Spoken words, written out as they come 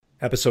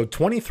episode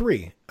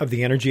 23 of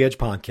the Energy Edge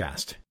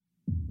podcast.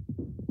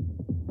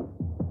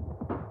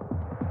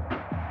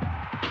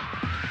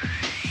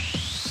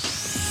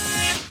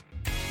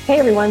 Hey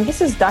everyone, this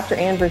is Dr.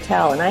 Ann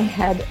Bertel, and I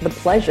had the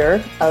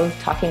pleasure of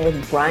talking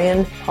with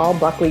Brian Paul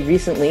Buckley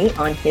recently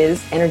on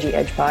his Energy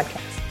Edge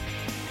podcast.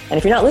 And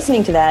if you're not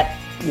listening to that,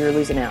 you're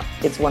losing out.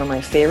 It's one of my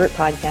favorite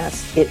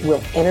podcasts. It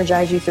will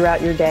energize you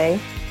throughout your day.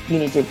 You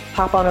need to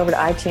pop on over to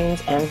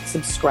iTunes and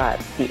subscribe.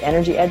 The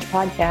Energy Edge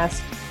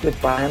podcast with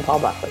Brian Paul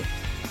Buckley.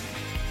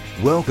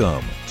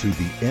 Welcome to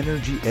the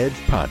Energy Edge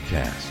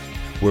podcast,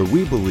 where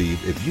we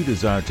believe if you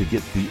desire to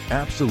get the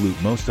absolute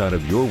most out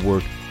of your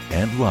work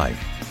and life,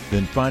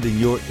 then finding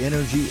your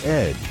energy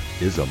edge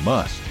is a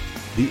must.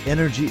 The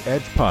Energy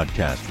Edge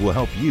podcast will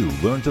help you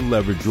learn to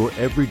leverage your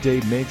everyday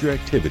major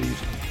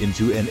activities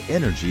into an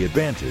energy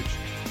advantage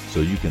so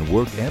you can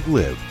work and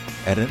live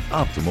at an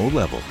optimal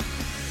level.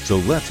 So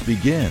let's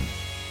begin.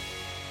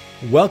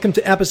 Welcome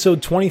to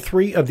episode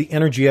 23 of the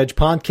Energy Edge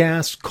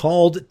podcast,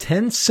 called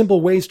 10 Simple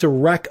Ways to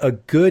Wreck a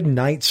Good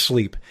Night's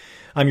Sleep.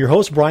 I'm your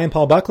host, Brian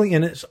Paul Buckley,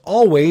 and as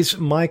always,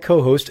 my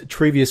co-host,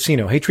 Treva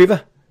Sino. Hey,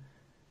 Treva.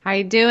 How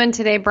you doing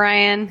today,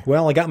 Brian?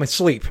 Well, I got my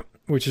sleep,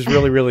 which is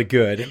really, really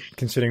good,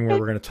 considering what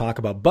we're going to talk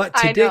about. But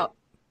today...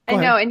 I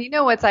know. And you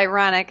know what's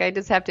ironic? I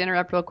just have to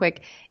interrupt real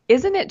quick.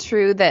 Isn't it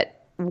true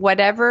that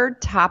whatever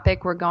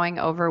topic we're going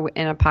over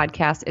in a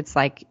podcast, it's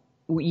like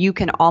you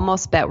can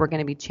almost bet we're going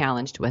to be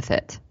challenged with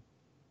it?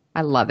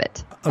 I love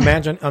it.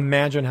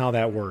 Imagine how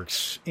that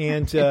works.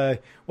 And,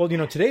 well, you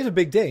know, today's a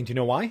big day. Do you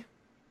know why?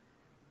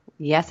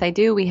 Yes, I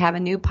do. We have a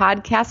new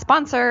podcast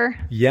sponsor.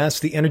 Yes,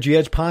 the Energy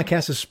Edge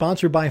podcast is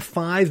sponsored by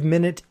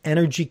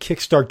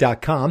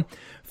 5MinuteEnergyKickstart.com.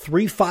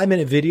 3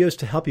 5-minute videos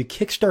to help you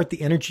kickstart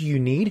the energy you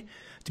need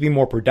to be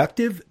more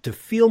productive, to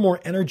feel more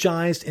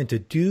energized, and to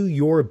do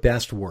your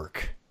best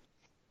work.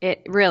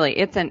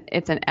 It's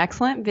an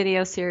excellent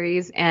video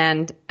series,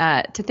 and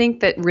to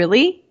think that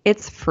really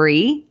it's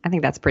free, I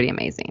think that's pretty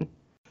amazing.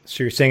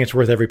 So you're saying it's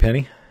worth every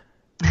penny?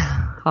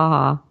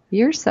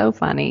 You're so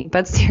funny.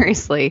 But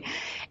seriously,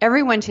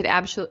 everyone should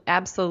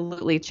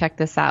absolutely check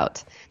this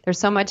out. There's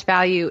so much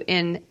value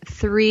in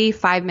 3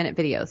 5-minute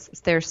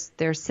videos.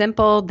 They're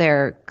simple,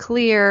 they're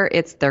clear,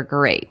 they're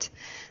great.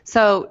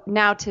 So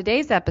now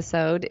today's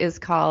episode is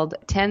called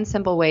 10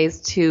 Simple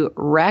Ways to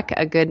Wreck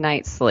a Good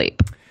Night's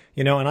Sleep.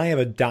 You know, and I have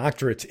a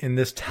doctorate in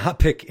this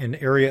topic and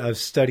area of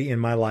study in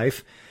my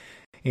life.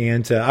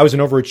 And I was an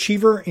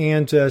overachiever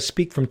and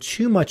speak from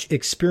too much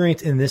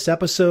experience in this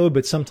episode,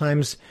 but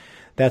sometimes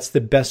that's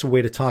the best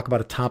way to talk about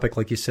a topic,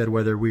 like you said,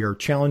 whether we are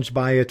challenged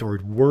by it or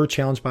were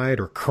challenged by it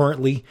or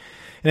currently.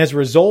 And as a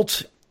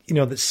result, you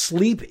know, that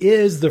sleep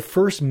is the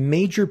first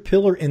major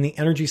pillar in the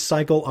energy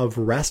cycle of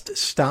rest,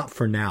 stop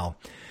for now.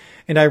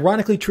 And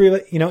ironically,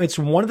 Treva, you know, it's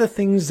one of the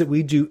things that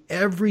we do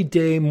every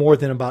day more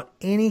than about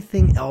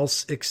anything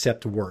else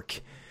except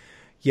work.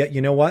 Yet,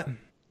 you know what?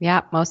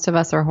 Yeah, most of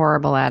us are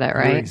horrible at it,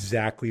 right? You're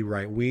exactly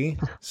right. We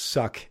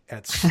suck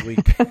at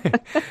sleep.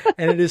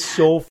 And it is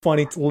so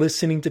funny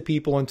listening to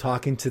people and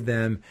talking to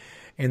them,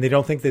 and they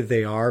don't think that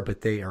they are,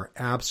 but they are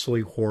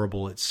absolutely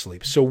horrible at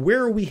sleep. So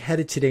where are we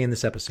headed today in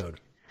this episode?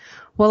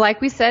 Well,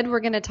 like we said, we're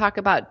going to talk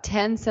about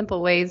 10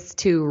 simple ways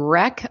to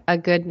wreck a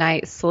good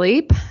night's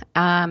sleep.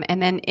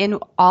 And then in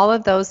all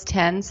of those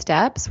 10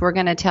 steps, we're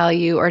going to tell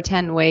you, or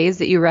 10 ways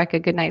that you wreck a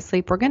good night's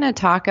sleep, we're going to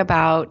talk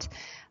about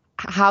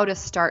how to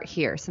start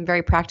here, some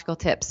very practical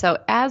tips. So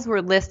as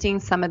we're listing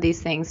some of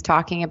these things,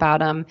 talking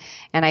about them,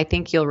 and I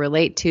think you'll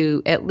relate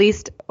to at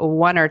least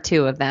one or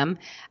two of them,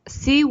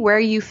 see where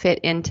you fit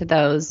into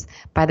those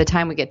by the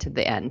time we get to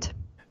the end.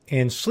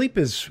 And sleep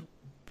is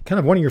kind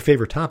of one of your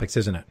favorite topics,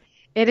 isn't it?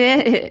 It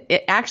is.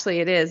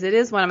 It is. It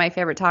is one of my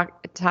favorite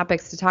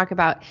topics to talk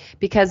about,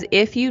 because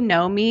if you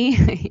know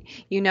me,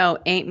 you know,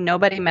 ain't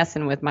nobody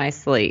messing with my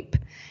sleep.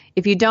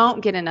 If you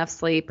don't get enough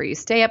sleep or you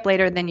stay up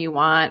later than you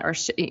want, or,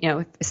 you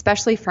know,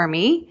 especially for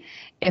me,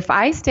 if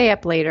I stay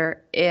up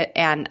later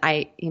and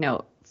I, you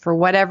know, for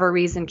whatever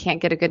reason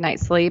can't get a good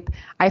night's sleep,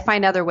 I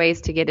find other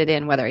ways to get it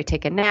in, whether I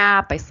take a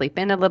nap, I sleep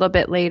in a little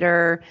bit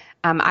later.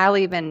 I'll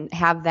even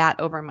have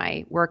that over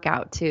my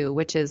workout too,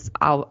 which is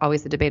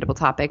always a debatable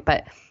topic,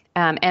 but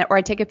or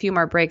I take a few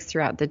more breaks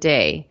throughout the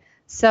day.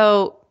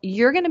 So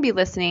you're going to be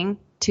listening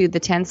to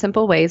the 10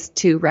 simple ways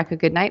to wreck a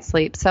good night's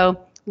sleep.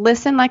 So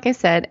listen, like I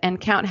said,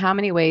 and count how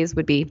many ways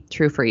would be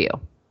true for you.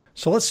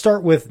 So let's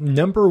start with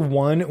number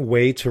 1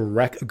 way to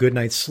wreck a good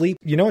night's sleep.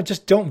 You know what?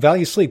 Just don't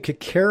value sleep.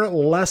 Care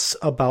less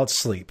about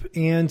sleep.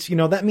 And, you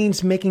know, that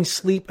means making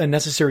sleep a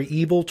necessary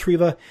evil,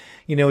 Treva.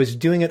 You know, is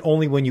doing it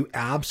only when you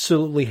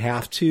absolutely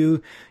have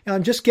to.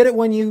 Just get it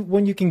when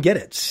you can get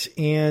it.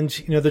 And,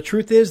 you know, the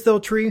truth is, though,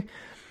 Tree,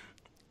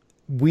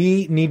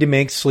 we need to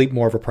make sleep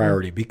more of a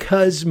priority,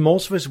 because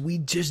most of us, we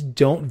just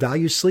don't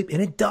value sleep,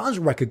 and it does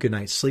wreck a good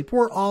night's sleep.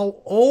 We're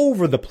all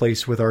over the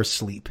place with our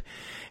sleep.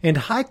 And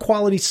high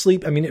quality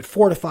sleep, I mean, it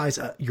fortifies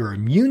your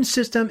immune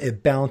system.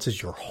 It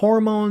balances your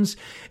hormones.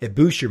 It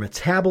boosts your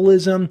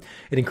metabolism.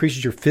 It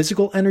increases your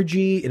physical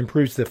energy. It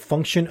improves the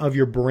function of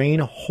your brain.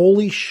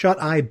 Holy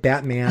shut-eye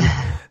Batman.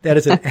 That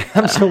is an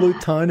absolute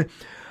ton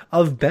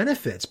of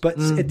benefits. But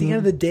at the end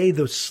of the day,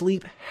 the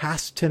sleep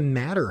has to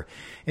matter.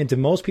 And to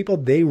most people,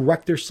 they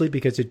wreck their sleep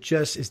because it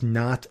just is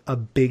not a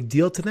big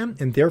deal to them.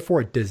 And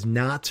therefore, it does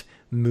not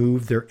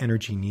move their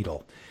energy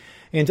needle.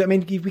 And I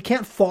mean, we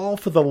can't fall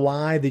for the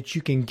lie that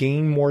you can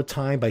gain more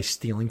time by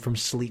stealing from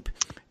sleep.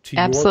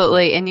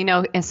 Absolutely.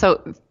 And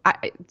so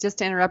just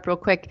to interrupt real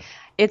quick,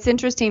 it's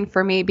interesting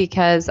for me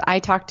because I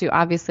talk to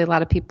obviously a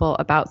lot of people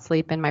about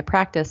sleep in my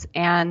practice,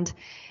 and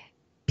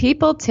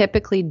people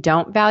typically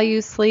don't value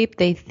sleep.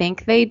 They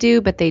think they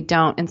do, but they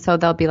don't. And so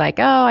they'll be like,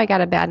 oh, I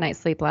got a bad night's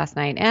sleep last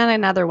night and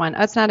another one.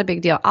 Oh, it's not a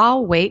big deal.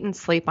 I'll wait and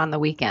sleep on the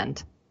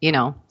weekend,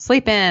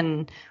 sleep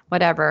in,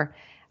 whatever.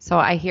 So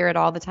I hear it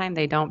all the time.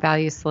 They don't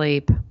value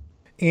sleep.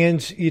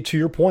 And to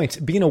your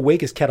point, being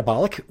awake is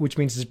catabolic, which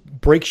means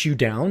it breaks you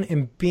down,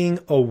 and being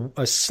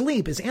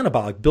asleep is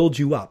anabolic, builds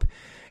you up.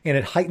 And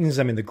it heightens,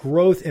 the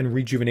growth and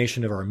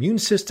rejuvenation of our immune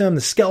system,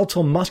 the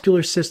skeletal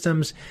muscular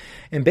systems.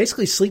 And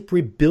basically, sleep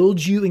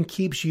rebuilds you and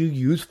keeps you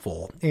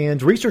youthful.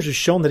 And research has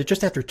shown that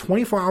just after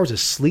 24 hours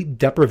of sleep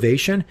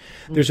deprivation,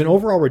 there's an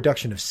overall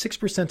reduction of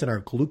 6% in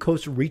our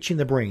glucose reaching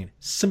the brain.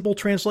 Simple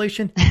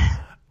translation,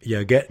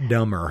 you get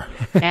dumber.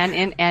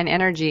 and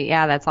energy.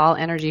 Yeah, that's all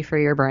energy for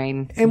your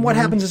brain. And what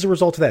happens as a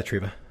result of that,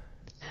 Treva?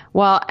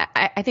 Well,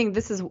 I think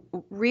this is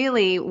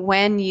really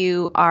when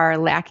you are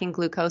lacking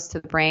glucose to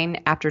the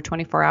brain after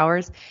 24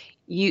 hours,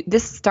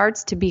 this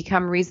starts to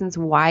become reasons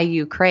why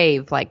you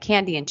crave like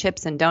candy and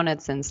chips and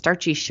donuts and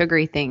starchy,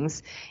 sugary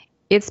things.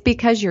 It's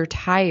because you're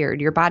tired.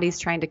 Your body's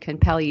trying to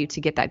compel you to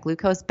get that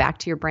glucose back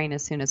to your brain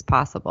as soon as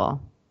possible.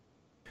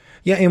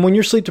 Yeah, and when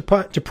you're sleep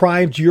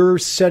deprived, you're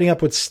setting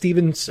up what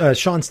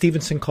Sean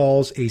Stevenson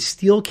calls a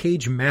steel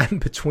cage match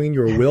between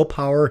your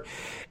willpower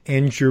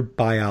and your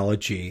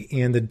biology,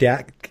 and the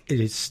deck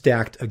is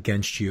stacked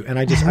against you. And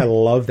I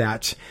love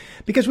that,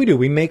 because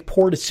we make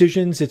poor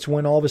decisions. It's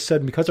when all of a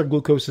sudden, because our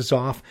glucose is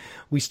off,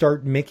 we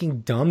start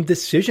making dumb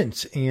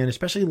decisions, and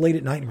especially late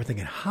at night, and we're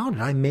thinking, how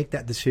did I make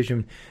that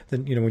decision?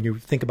 Then, when you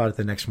think about it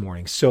the next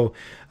morning. So,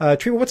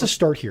 Treva, what's a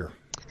start here?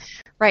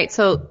 Right.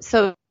 So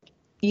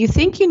you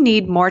think you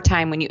need more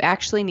time when you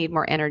actually need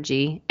more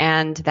energy,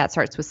 and that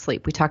starts with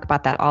sleep. We talk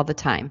about that all the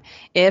time.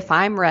 If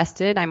I'm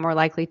rested, I'm more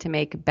likely to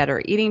make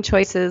better eating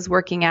choices,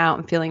 working out,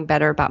 and feeling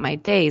better about my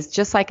days.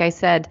 Just like I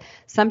said,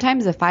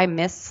 sometimes if I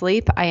miss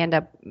sleep, I end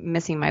up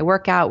missing my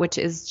workout, which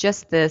is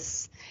just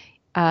this,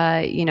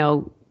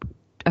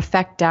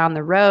 effect down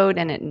the road,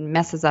 and it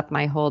messes up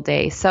my whole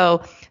day.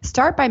 So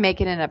start by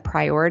making it a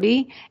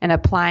priority and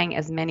applying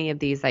as many of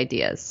these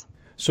ideas.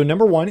 So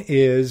number one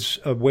is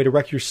a way to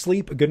wreck your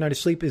sleep. A good night of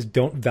sleep is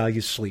don't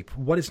value sleep.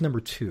 What is number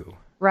two?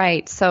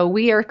 Right. So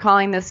we are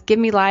calling this give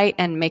me light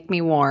and make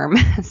me warm.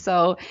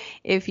 So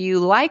if you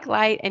like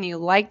light and you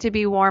like to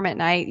be warm at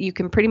night, you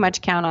can pretty much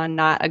count on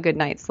not a good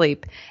night's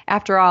sleep.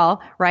 After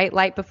all, right,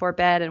 light before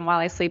bed and while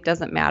I sleep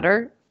doesn't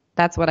matter.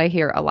 That's what I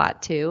hear a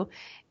lot too.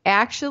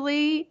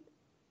 Actually,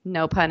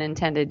 no pun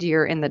intended,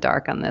 you're in the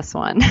dark on this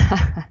one.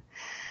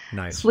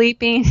 Nice.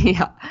 Sleeping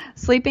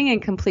in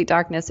complete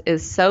darkness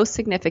is so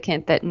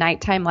significant that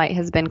nighttime light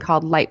has been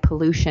called light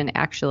pollution,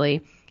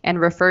 actually,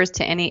 and refers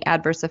to any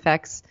adverse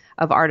effects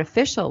of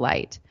artificial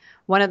light.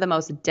 One of the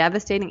most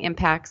devastating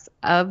impacts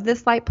of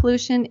this light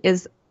pollution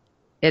is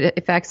it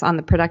affects on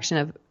the production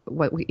of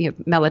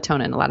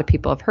melatonin. A lot of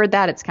people have heard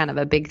that. It's kind of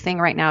a big thing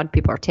right now.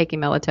 People are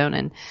taking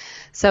melatonin.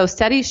 So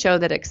studies show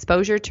that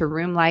exposure to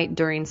room light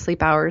during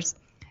sleep hours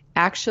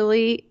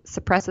actually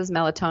suppresses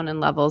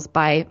melatonin levels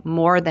by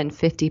more than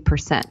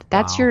 50%.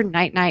 That's your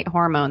night-night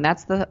hormone.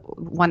 That's the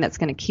one that's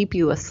going to keep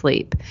you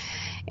asleep.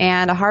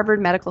 And a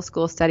Harvard Medical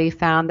School study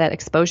found that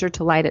exposure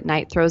to light at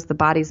night throws the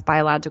body's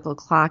biological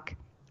clock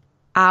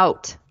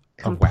out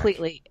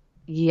completely.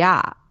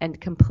 Yeah,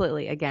 and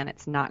completely. Again,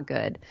 it's not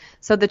good.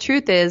 So the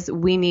truth is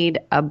we need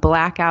a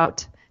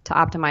blackout to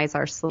optimize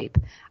our sleep.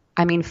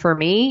 I mean, for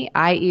me,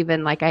 I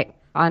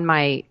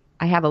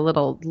have a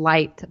little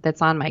light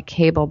that's on my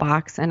cable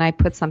box, and I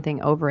put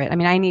something over it. I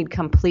mean, I need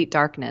complete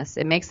darkness.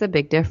 It makes a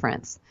big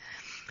difference.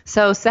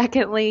 So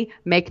secondly,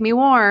 make me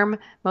warm.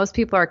 Most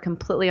people are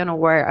completely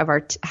unaware of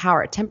how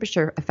our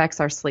temperature affects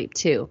our sleep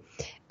too.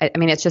 I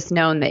mean, it's just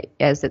known that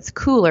as it's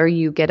cooler,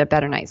 you get a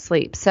better night's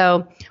sleep.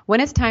 So when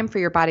it's time for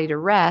your body to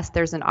rest,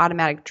 there's an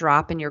automatic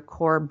drop in your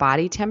core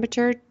body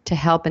temperature to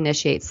help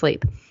initiate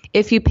sleep.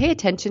 If you pay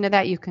attention to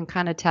that, you can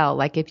kind of tell.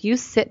 Like if you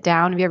sit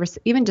down, have you ever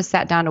even just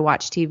sat down to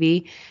watch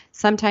TV?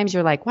 Sometimes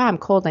you're like, wow, I'm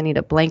cold, I need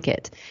a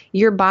blanket.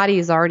 Your body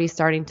is already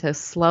starting to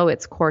slow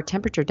its core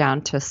temperature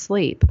down to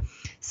sleep.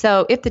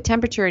 So if the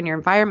temperature in your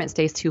environment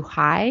stays too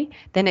high,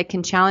 then it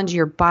can challenge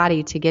your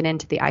body to get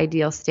into the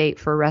ideal state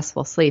for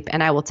restful sleep.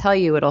 And I will tell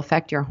you, it'll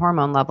affect your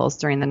hormone levels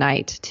during the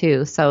night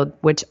too. So,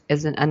 which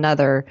is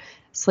another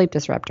sleep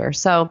disruptor.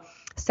 So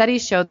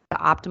studies show the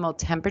optimal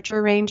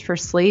temperature range for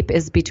sleep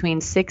is between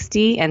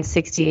 60 and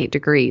 68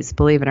 degrees,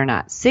 believe it or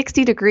not.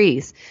 60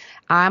 degrees.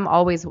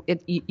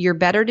 You're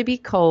better to be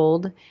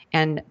cold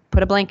and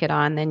put a blanket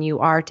on than you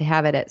are to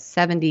have it at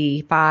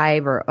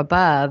 75 or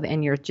above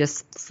and you're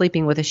just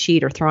sleeping with a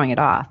sheet or throwing it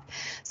off.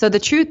 So the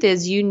truth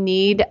is you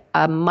need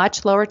a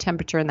much lower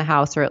temperature in the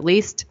house, or at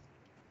least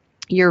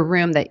your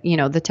room that,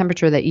 the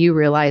temperature that you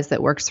realize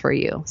that works for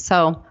you.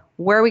 So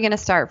where are we going to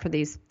start for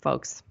these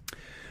folks?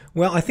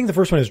 Well, I think the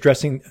first one is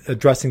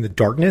addressing the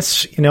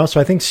darkness,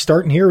 so I think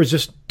starting here is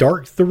just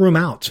dark the room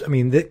out. I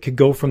mean, that could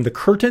go from the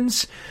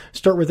curtains,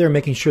 start with there,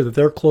 making sure that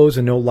they're closed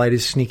and no light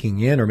is sneaking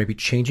in, or maybe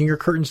changing your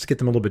curtains to get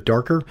them a little bit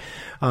darker.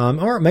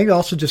 Or maybe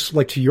also just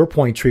like to your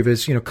point, Treva,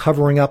 is,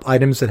 covering up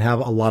items that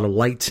have a lot of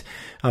light.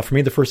 For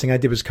me, the first thing I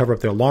did was cover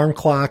up the alarm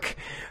clock,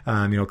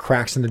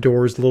 cracks in the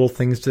doors, little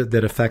things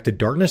that affected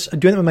darkness. I'm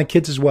doing that with my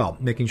kids as well,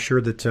 making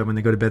sure that when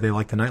they go to bed, they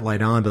like the night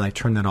light on, but I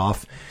turn that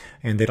off.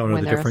 And they don't know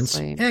the difference.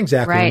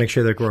 Exactly. Right. Make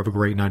sure they have a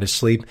great night of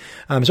sleep.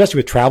 Especially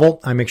with travel,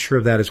 I make sure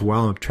of that as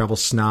well. I'm a travel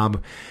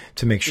snob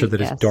to make sure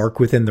that it's dark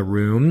within the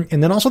room.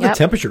 And then also the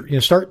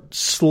temperature. Start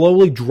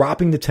slowly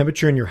dropping the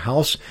temperature in your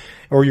house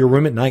or your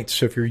room at night.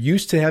 So if you're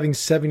used to having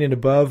 70 and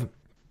above,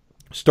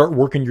 start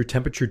working your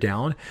temperature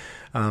down.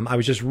 I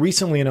was just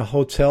recently in a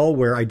hotel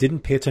where I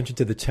didn't pay attention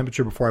to the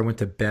temperature before I went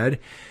to bed.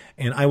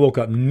 And I woke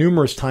up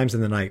numerous times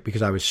in the night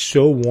because I was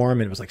so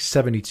warm and it was like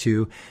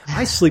 72.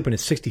 I sleep when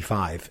it's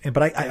 65,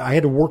 but I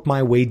had to work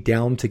my way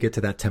down to get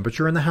to that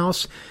temperature in the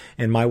house.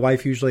 And my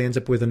wife usually ends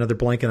up with another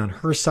blanket on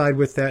her side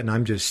with that. And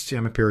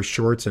I'm a pair of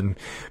shorts and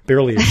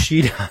barely a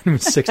sheet on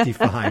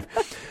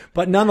 65.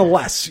 But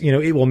nonetheless,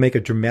 it will make a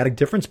dramatic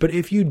difference. But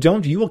if you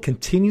don't, you will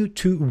continue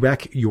to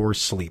wreck your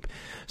sleep.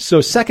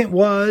 So second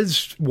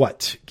was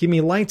what? Give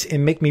me light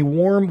and make me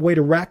warm. Way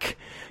to wreck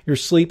your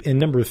sleep. And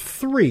number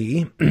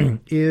 3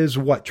 is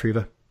what,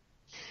 Treva?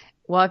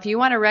 Well, if you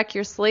want to wreck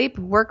your sleep,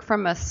 work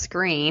from a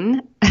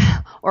screen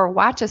or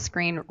watch a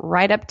screen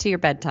right up to your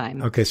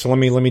bedtime. Okay, so let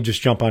me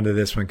just jump onto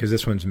this one because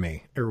this one's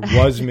me. It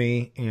was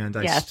me, and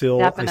I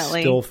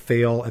still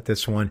fail at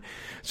this one.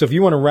 So if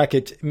you want to wreck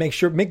it,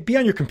 be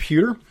on your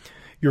computer,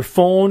 your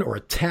phone, or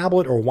a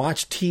tablet, or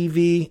watch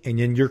TV, and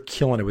then you're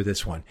killing it with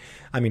this one.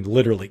 I mean,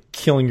 literally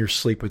killing your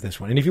sleep with this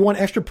one. And if you want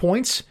extra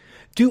points,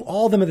 do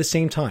all of them at the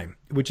same time,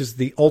 which is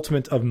the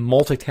ultimate of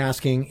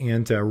multitasking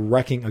and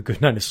wrecking a good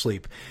night of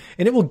sleep.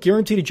 And it will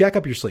guarantee to jack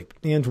up your sleep.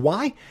 And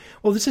why?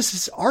 Well, this is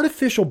this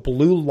artificial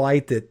blue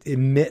light that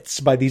emits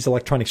by these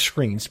electronic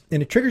screens,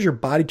 and it triggers your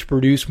body to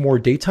produce more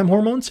daytime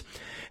hormones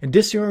and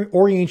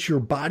disorients your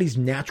body's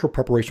natural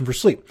preparation for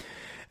sleep.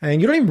 And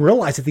you don't even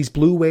realize that these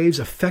blue waves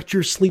affect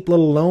your sleep,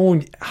 let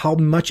alone how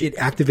much it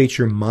activates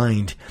your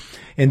mind.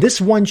 And this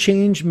one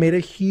change made a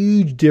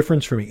huge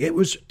difference for me. It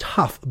was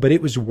tough, but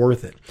it was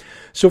worth it.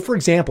 So for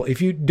example,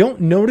 if you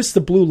don't notice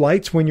the blue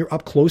lights when you're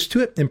up close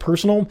to it and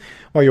personal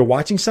while you're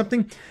watching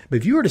something, but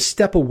if you were to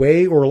step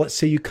away, or let's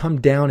say you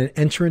come down and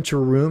enter into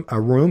a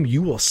room,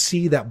 you will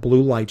see that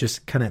blue light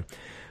just kind of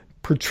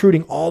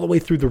protruding all the way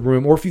through the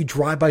room. Or if you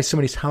drive by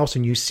somebody's house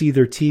and you see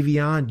their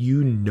TV on,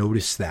 you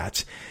notice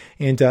that.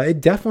 And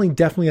it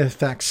definitely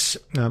affects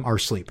our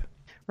sleep.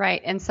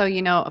 Right. And so,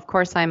 of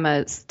course, I'm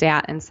a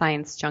stat and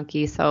science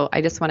junkie. So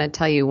I just want to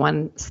tell you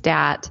one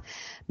stat.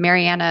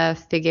 Mariana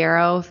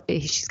Figueroa,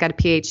 she's got a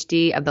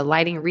PhD of the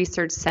Lighting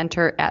Research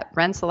Center at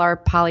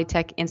Rensselaer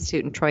Polytech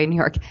Institute in Troy, New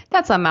York.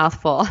 That's a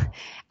mouthful.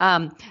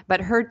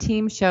 But her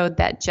team showed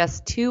that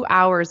just 2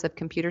 hours of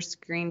computer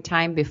screen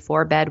time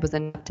before bed was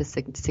enough to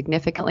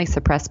significantly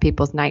suppress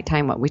people's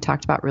nighttime, what we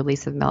talked about,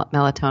 release of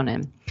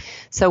melatonin.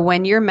 So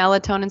when your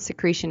melatonin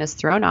secretion is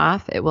thrown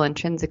off, it will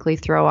intrinsically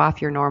throw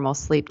off your normal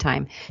sleep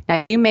time.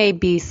 Now, you may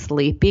be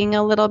sleeping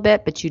a little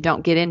bit, but you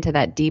don't get into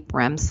that deep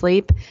REM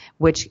sleep,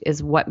 which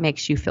is what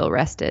makes you feel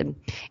rested.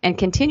 And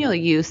continual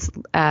use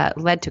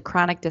led to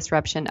chronic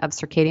disruption of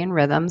circadian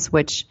rhythms,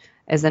 which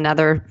is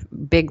another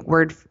big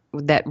word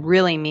that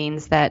really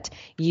means that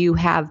you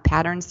have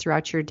patterns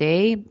throughout your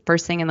day.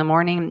 First thing in the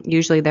morning,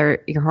 usually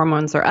your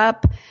hormones are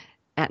up.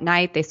 At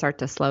night, they start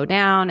to slow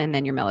down, and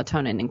then your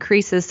melatonin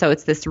increases. So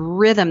it's this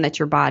rhythm that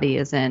your body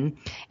is in.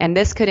 And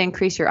this could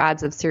increase your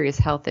odds of serious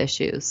health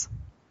issues.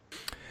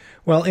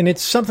 Well, and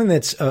it's something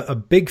that's a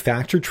big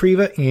factor,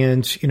 Treva.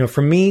 And,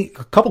 for me,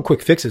 a couple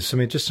quick fixes. I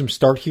mean, just some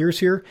start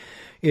here.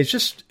 It's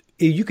just,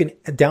 you can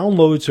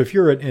download. So if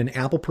you're an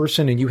Apple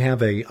person and you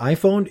have an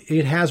iPhone,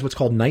 it has what's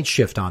called Night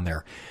Shift on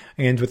there.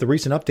 And with the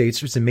recent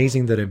updates, it's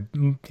amazing that a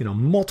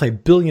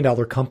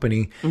multi-billion-dollar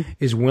company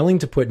is willing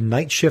to put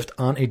Night Shift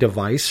on a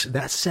device.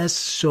 That says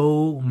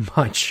so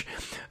much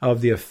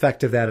of the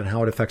effect of that and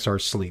how it affects our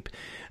sleep.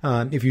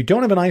 If you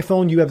don't have an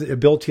iPhone, you have the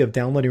ability of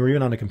downloading, or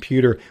even on a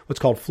computer, what's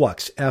called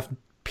Flux,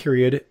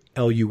 F.L.U.X.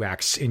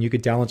 LUX, and you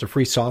could download some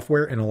free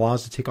software and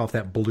allows to take off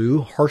that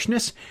blue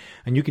harshness.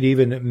 And you could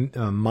even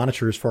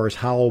monitor as far as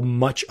how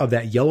much of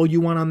that yellow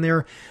you want on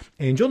there.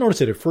 And you'll notice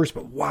it at first,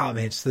 but wow,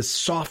 man, it's the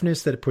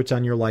softness that it puts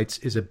on your lights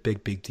is a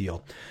big, big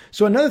deal.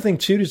 So another thing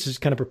too, to just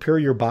kind of prepare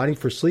your body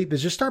for sleep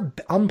is just start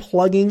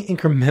unplugging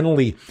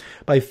incrementally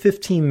by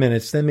 15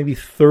 minutes, then maybe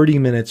 30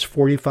 minutes,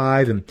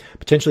 45, and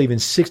potentially even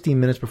 60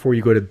 minutes before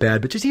you go to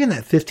bed. But just even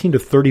that 15 to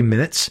 30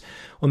 minutes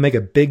will make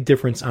a big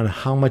difference on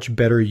how much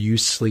better you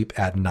sleep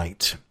at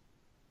night.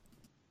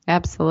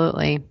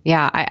 Absolutely.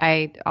 Yeah,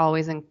 I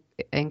always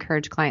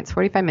encourage clients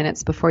 45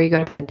 minutes before you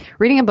go to bed.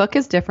 Reading a book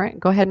is different.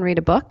 Go ahead and read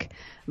a book.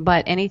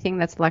 But anything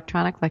that's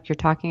electronic, like you're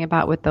talking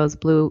about with those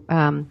blue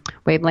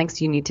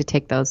wavelengths, you need to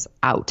take those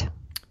out.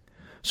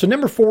 So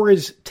number 4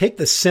 is take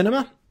the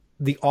cinema,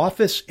 the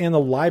office, and the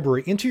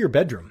library into your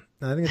bedroom.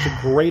 I think it's a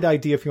great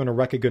idea if you want to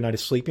wreck a good night of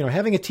sleep. You know,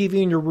 having a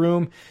TV in your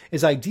room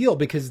is ideal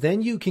because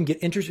then you can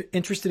get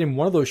interested in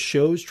one of those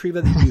shows,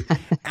 Treva, that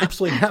you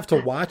absolutely have to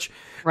watch,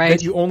 right,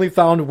 that you only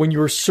found when you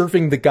were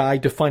surfing the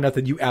guide to find out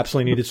that you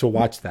absolutely needed to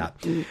watch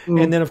that.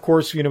 And then, of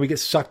course, you know, we get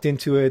sucked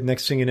into it.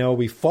 Next thing you know,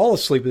 we fall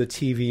asleep with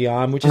the TV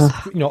on, which is,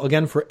 you know,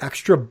 again, for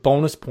extra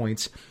bonus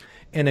points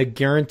and a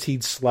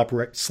guaranteed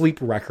sleep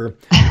wrecker.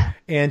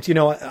 And, you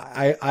know,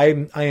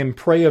 I am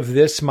prey of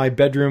this. My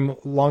bedroom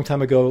a long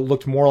time ago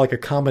looked more like a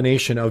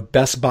combination of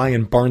Best Buy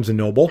and Barnes &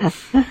 Noble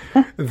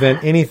than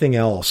anything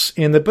else.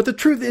 But the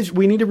truth is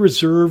we need to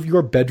reserve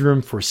your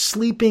bedroom for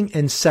sleeping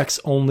and sex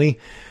only.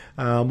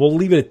 We'll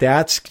leave it at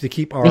that to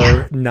keep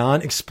our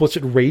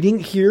non-explicit rating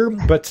here.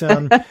 But, you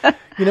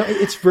know,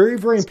 it's very,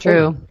 very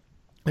important. True.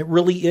 It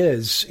really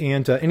is.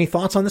 And any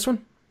thoughts on this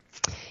one?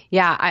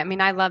 Yeah, I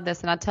mean, I love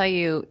this. And I'll tell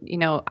you, you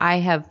know, I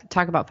have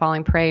talked about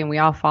falling prey and we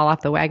all fall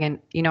off the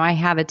wagon. You know, I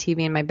have a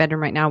TV in my bedroom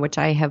right now, which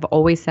I have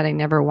always said I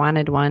never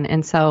wanted one.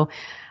 And so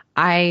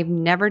I've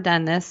never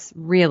done this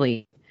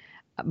really.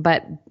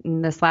 But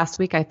this last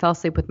week I fell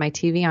asleep with my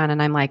TV on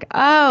and I'm like,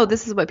 oh,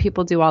 this is what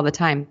people do all the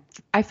time.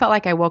 I felt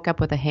like I woke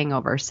up with a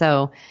hangover.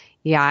 So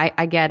yeah,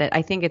 I get it.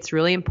 I think it's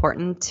really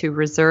important to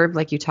reserve,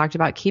 like you talked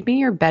about, keeping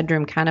your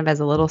bedroom kind of as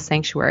a little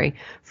sanctuary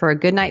for a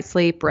good night's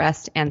sleep,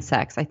 rest, and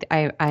sex.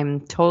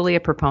 I'm totally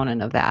a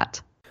proponent of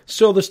that.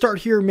 So the start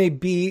here may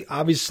be,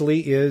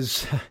 obviously,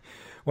 is,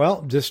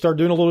 well, just start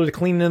doing a little bit of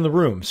cleaning in the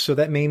room. So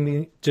that may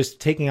mean just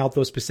taking out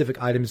those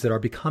specific items that are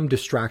become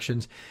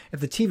distractions. If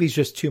the TV is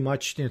just too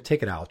much, you know,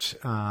 take it out.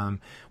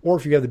 Or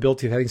if you have the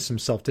ability of having some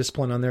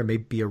self-discipline on there, it may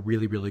be a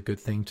really, really good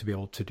thing to be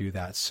able to do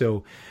that.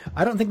 So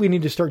I don't think we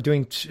need to start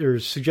doing or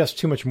suggest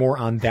too much more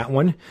on that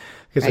one,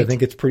 because I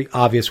think it's pretty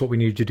obvious what we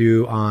need to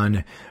do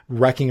on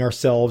wrecking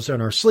ourselves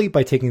and our sleep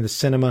by taking the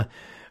cinema,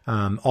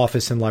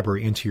 office, and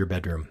library into your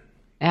bedroom.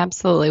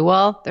 Absolutely.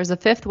 Well, there's a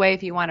fifth way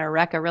if you want to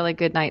wreck a really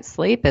good night's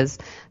sleep is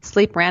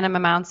sleep random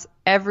amounts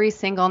every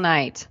single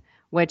night,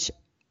 which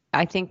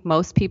I think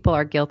most people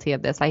are guilty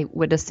of this. I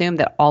would assume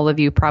that all of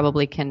you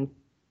probably can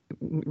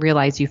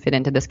realize you fit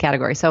into this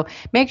category. So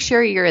make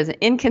sure you're as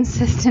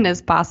inconsistent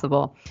as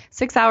possible.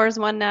 6 hours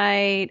one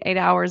night, 8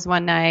 hours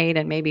one night,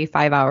 and maybe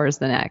 5 hours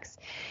the next.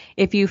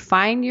 If you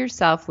find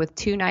yourself with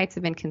 2 nights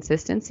of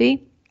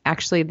inconsistency,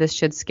 actually, this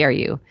should scare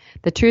you.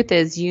 The truth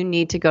is you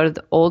need to go to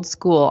the old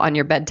school on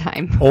your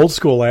bedtime. Old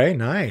school, eh?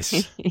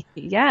 Nice.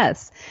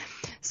 Yes.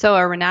 So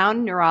a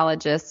renowned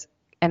neurologist,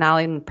 and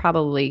I'll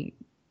probably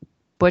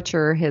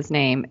butcher his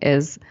name,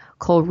 is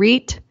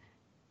Kulreet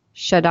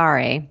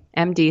Shadare,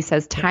 MD,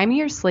 says timing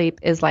your sleep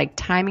is like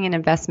timing an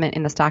investment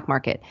in the stock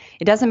market.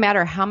 It doesn't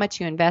matter how much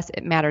you invest,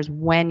 it matters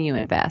when you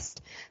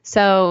invest.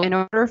 So in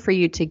order for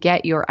you to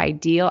get your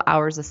ideal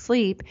hours of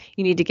sleep,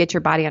 you need to get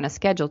your body on a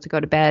schedule to go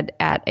to bed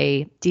at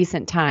a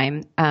decent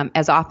time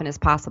as often as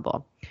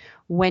possible.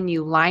 When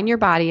you line your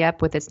body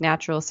up with its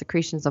natural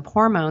secretions of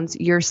hormones,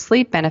 your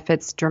sleep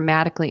benefits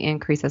dramatically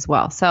increase as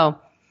well. So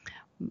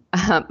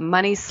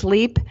money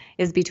sleep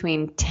is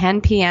between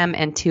 10 p.m.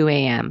 and 2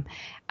 a.m.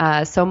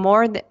 So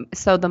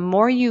the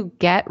more you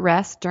get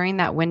rest during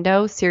that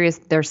window,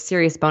 there's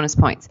serious bonus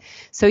points.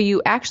 So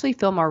you actually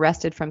feel more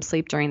rested from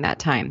sleep during that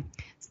time.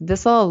 So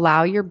this will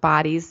allow your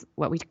body's,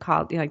 what we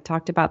call,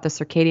 talked about the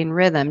circadian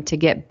rhythm, to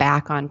get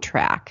back on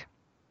track.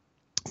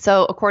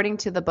 So according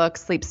to the book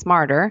Sleep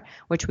Smarter,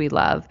 which we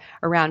love,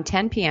 around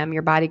 10 p.m.,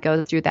 your body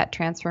goes through that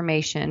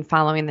transformation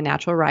following the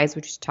natural rise,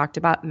 which we talked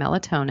about,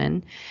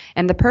 melatonin.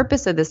 And the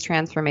purpose of this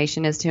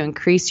transformation is to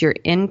increase your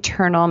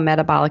internal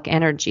metabolic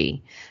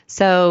energy.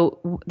 So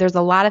there's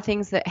a lot of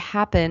things that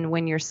happen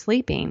when you're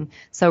sleeping.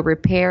 So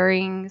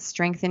repairing,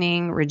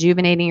 strengthening,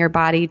 rejuvenating your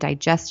body,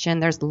 digestion,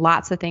 there's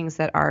lots of things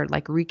that are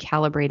like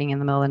recalibrating in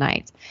the middle of the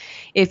night.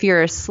 If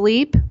you're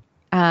asleep,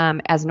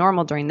 as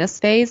normal during this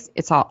phase,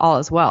 it's all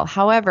as well.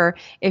 However,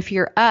 if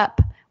you're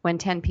up when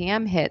 10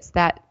 p.m. hits,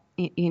 that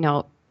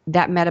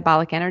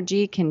metabolic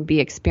energy can be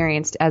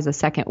experienced as a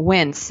second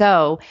wind.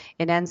 So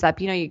it ends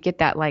up, you get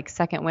that like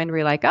second wind where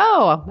you're like,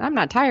 oh, I'm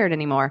not tired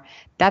anymore.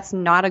 That's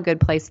not a good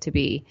place to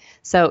be.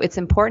 So it's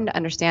important to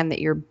understand that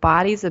your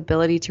body's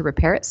ability to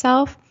repair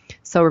itself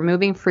So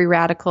removing free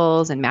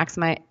radicals and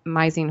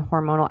maximizing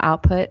hormonal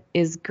output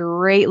is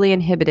greatly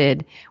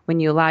inhibited when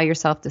you allow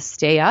yourself to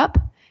stay up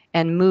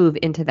and move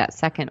into that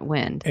second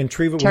wind. And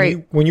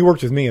Treva, when you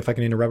worked with me, if I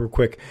can interrupt real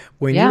quick,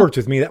 when you worked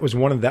with me, that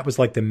was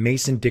like the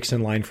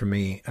Mason-Dixon line for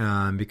me,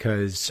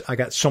 because I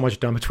got so much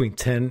done between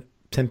 10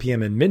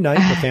 p.m. and midnight.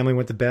 The family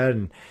went to bed,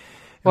 and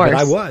but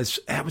that was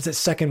that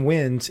second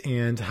wind,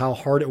 and how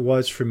hard it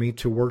was for me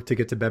to work to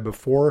get to bed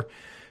before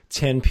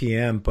 10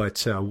 p.m.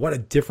 But what a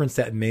difference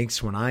that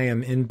makes when I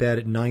am in bed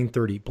at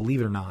 9:30,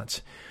 believe it or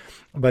not.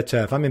 But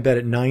if I'm in bed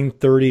at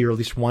 9:30, or at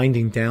least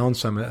winding down,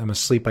 so I'm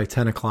asleep by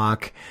 10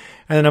 o'clock,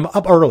 and then I'm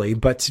up early,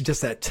 but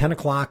just that 10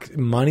 o'clock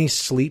money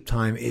sleep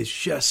time is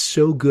just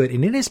so good.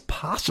 And it is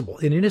possible.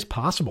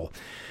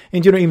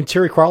 And, even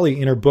Terry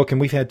Crowley in her book,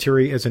 and we've had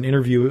Terry as an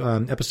interview,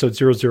 episode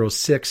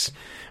 006,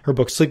 her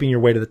book, Sleeping Your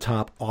Way to the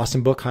Top.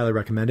 Awesome book. Highly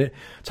recommend it.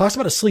 Talks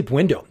about a sleep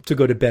window to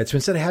go to bed. So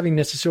instead of having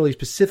necessarily a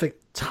specific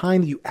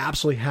time that you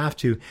absolutely have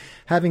to,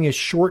 having a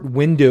short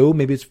window,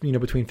 maybe it's,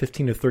 between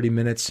 15 to 30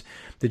 minutes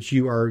that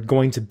you are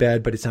going to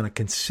bed, but it's on a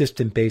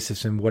consistent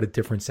basis, and what a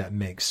difference that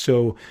makes.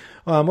 So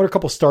what are a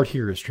couple start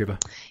here's, Treva?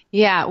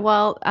 Yeah,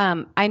 well,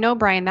 I know,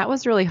 Brian, that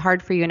was really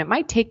hard for you, and it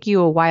might take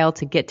you a while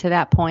to get to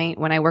that point.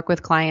 When I work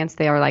with clients,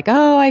 they are like,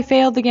 oh, I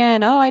failed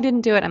again. Oh, I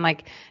didn't do it. I'm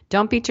like,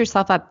 don't beat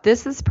yourself up.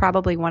 This is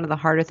probably one of the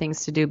harder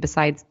things to do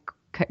besides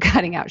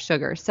cutting out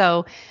sugar.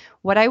 So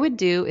what I would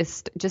do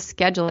is just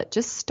schedule it.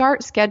 Just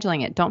start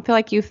scheduling it. Don't feel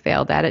like you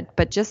failed at it,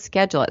 but just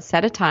schedule it.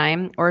 Set a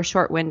time or a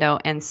short window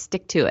and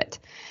stick to it.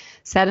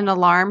 Set an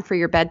alarm for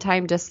your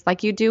bedtime just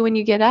like you do when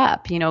you get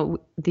up.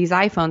 These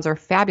iPhones are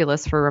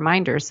fabulous for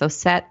reminders. So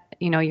set,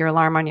 your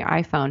alarm on your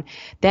iPhone.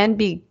 Then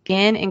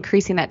begin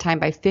increasing that time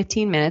by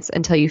 15 minutes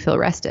until you feel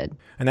rested.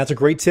 And that's a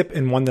great tip,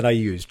 and one that I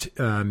used,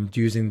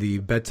 using the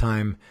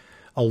bedtime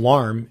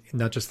alarm,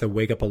 not just the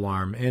wake up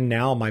alarm. And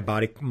now my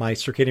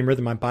circadian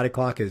rhythm, my body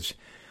clock is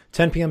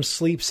 10 p.m.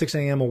 sleep, 6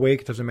 a.m. awake.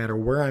 It doesn't matter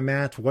where I'm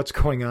at, what's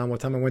going on, what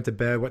time I went to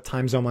bed, what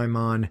time zone I'm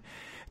on.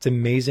 It's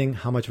amazing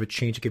how much of a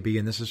change it could be.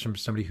 And this is from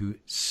somebody who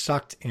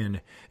sucked and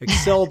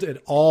excelled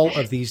at all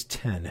of these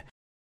 10.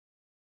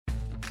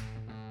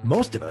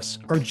 Most of us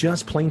are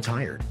just plain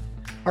tired.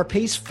 Our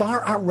pace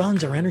far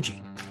outruns our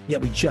energy,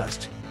 yet we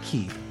just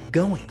keep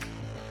going.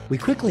 We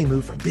quickly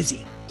move from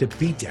busy to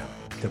beatdown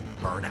to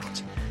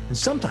burnout. And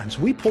sometimes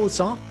we pull this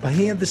off by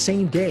the end of the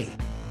same day,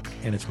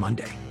 and it's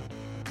Monday.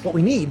 What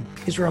we need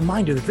is a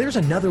reminder that there's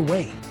another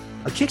way,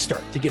 a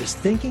kickstart to get us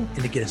thinking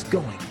and to get us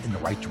going in the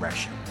right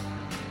direction.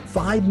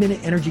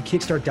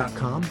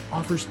 5MinuteEnergyKickstart.com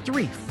offers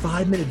 3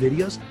 5-minute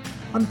videos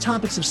on the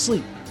topics of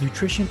sleep,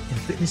 nutrition, and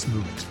fitness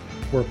movement,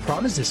 where a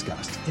problem is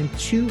discussed and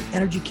 2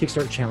 Energy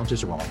Kickstart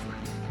challenges are offered.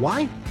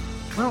 Why?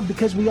 Well,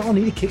 because we all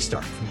need a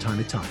kickstart from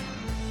time to time.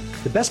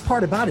 The best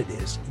part about it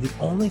is the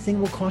only thing it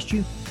will cost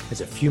you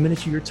is a few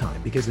minutes of your time,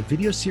 because the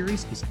video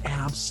series is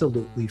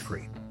absolutely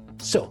free.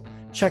 So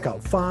check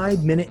out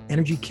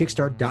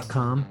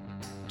 5MinuteEnergyKickstart.com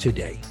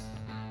today.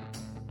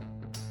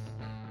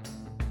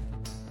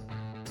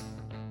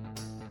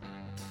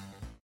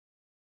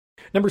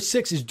 Number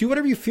 6 is do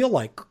whatever you feel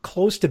like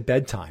close to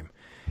bedtime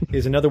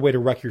is another way to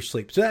wreck your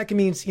sleep. So that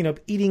means,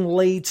 eating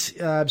late,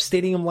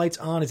 stadium lights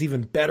on is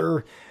even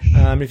better.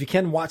 If you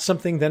can watch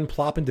something, then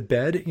plop into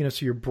bed,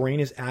 so your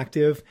brain is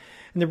active.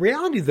 And the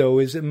reality, though,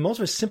 is that most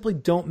of us simply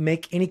don't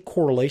make any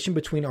correlation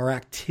between our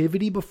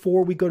activity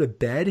before we go to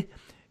bed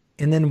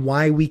and then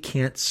why we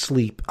can't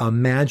sleep.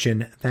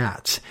 Imagine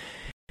that.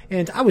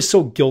 And I was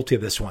so guilty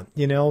of this one,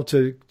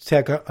 to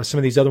take some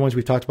of these other ones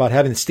we've talked about,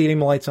 having the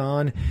stadium lights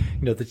on,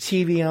 the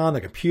TV on,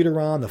 the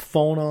computer on, the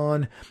phone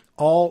on,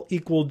 all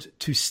equaled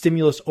to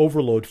stimulus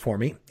overload for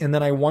me. And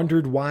then I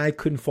wondered why I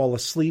couldn't fall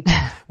asleep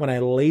when I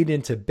laid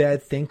into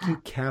bed. Thank you,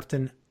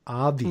 Captain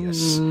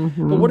Obvious.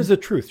 Mm-hmm. But what is the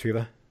truth,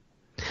 Treva?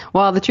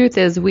 Well, the truth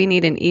is we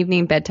need an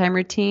evening bedtime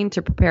routine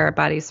to prepare our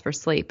bodies for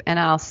sleep. And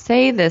I'll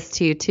say this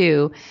to you,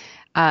 too.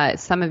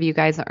 Some of you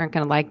guys aren't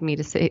going to like me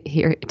to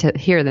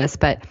hear this,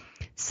 but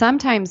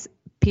sometimes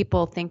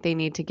people think they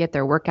need to get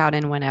their workout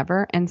in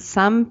whenever, and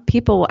some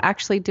people will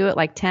actually do it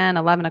like 10,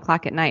 11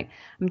 o'clock at night.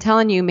 I'm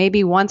telling you,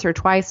 maybe once or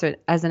twice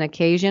as an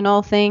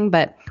occasional thing,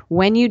 but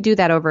when you do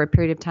that over a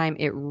period of time,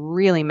 it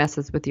really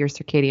messes with your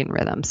circadian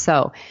rhythm.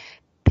 So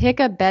pick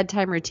a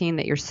bedtime routine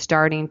that you're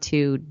starting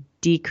to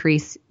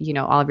decrease,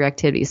 all of your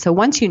activities. So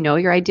once you know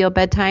your ideal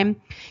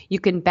bedtime, you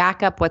can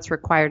back up what's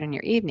required in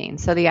your evening.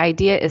 So the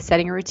idea is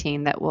setting a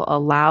routine that will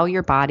allow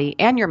your body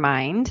and your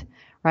mind,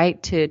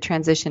 right, to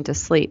transition to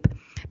sleep.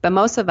 But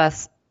most of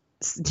us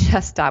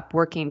just stop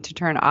working to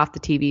turn off the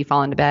TV,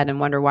 fall into bed, and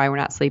wonder why we're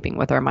not sleeping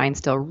with our mind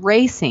still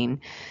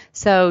racing.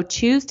 So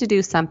choose to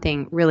do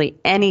something, really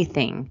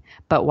anything,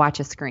 but watch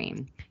a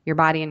screen. Your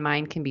body and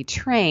mind can be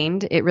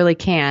trained, it really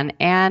can,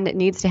 and it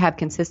needs to have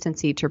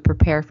consistency to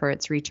prepare for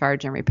its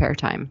recharge and repair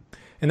time.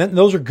 And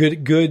those are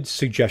good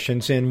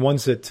suggestions, and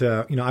ones that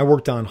I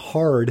worked on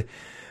hard.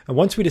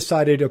 Once we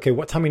decided, okay,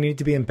 what time we needed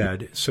to be in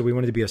bed, so we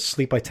wanted to be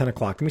asleep by 10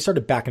 o'clock, then we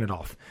started backing it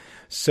off.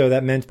 So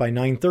that meant by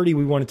 9:30,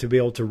 we wanted to be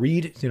able to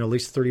read, at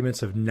least 30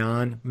 minutes of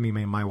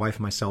my wife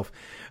and myself,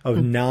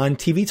 of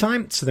non-TV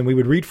time. So then we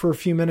would read for a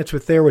few minutes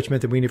with there, which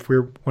meant that if we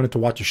wanted to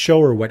watch a show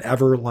or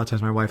whatever, a lot of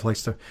times my wife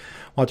likes to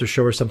watch a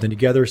show or something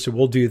together. So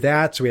we'll do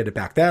that. So we had to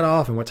back that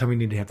off, and what time we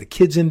need to have the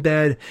kids in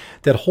bed,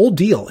 that whole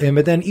deal.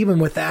 But then even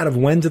with that, of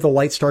when do the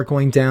lights start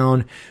going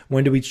down?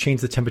 When do we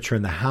change the temperature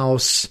in the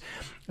house?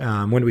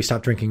 When do we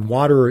stop drinking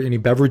water or any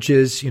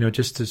beverages,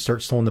 just to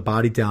start slowing the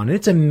body down? And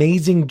it's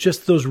amazing,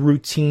 just those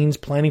routines,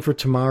 planning for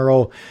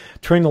tomorrow,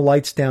 turning the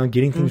lights down,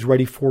 getting things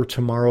ready for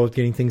tomorrow,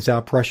 getting things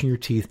out, brushing your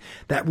teeth.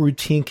 That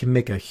routine can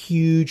make a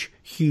huge,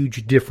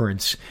 huge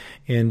difference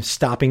in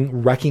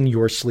wrecking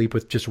your sleep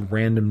with just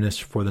randomness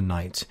for the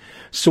night.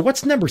 So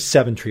what's number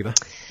 7, Treva?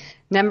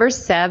 Number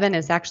 7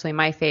 is actually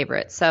my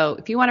favorite. So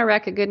if you want to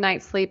wreck a good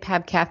night's sleep,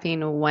 have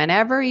caffeine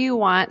whenever you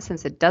want,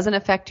 since it doesn't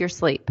affect your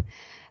sleep.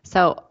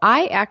 So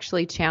I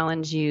actually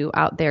challenge you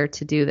out there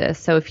to do this.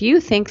 So if you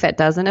think that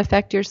doesn't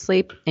affect your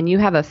sleep and you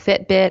have a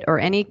Fitbit or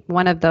any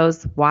one of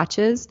those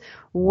watches,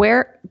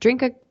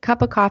 drink a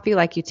cup of coffee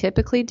like you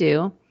typically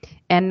do,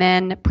 and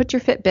then put your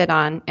Fitbit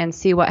on and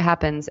see what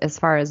happens as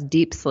far as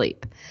deep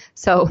sleep.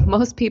 So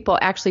most people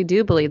actually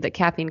do believe that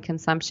caffeine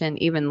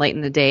consumption, even late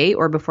in the day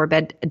or before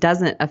bed,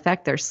 doesn't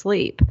affect their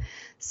sleep.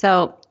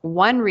 So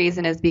one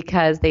reason is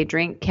because they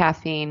drink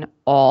caffeine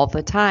all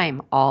the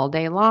time, all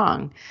day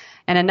long.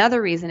 And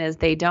another reason is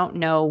they don't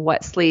know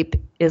what sleep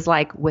is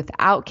like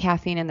without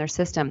caffeine in their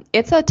system.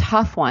 It's a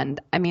tough one.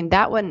 I mean,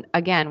 that one,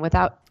 again,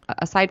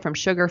 aside from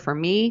sugar for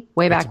me,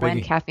 way back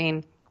when,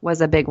 caffeine was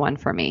a big one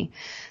for me.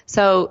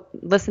 So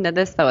listen to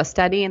this, though. A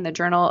study in the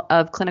Journal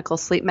of Clinical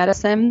Sleep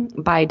Medicine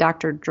by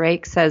Dr.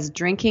 Drake says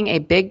drinking a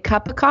big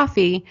cup of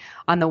coffee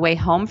on the way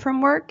home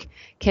from work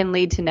can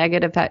lead to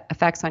negative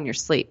effects on your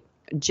sleep,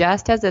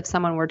 just as if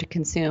someone were to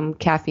consume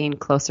caffeine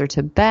closer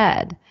to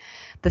bed.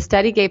 The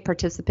study gave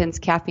participants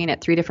caffeine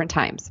at 3 different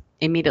times: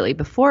 immediately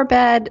before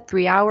bed,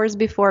 3 hours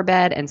before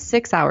bed, and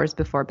 6 hours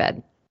before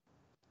bed.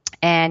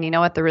 And you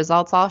know what the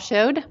results all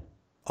showed?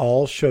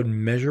 All showed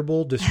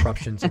measurable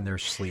disruptions in their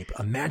sleep.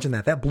 Imagine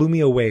that. That blew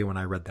me away when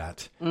I read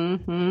that.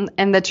 Mm-hmm.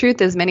 And the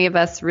truth is, many of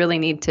us really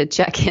need to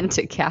check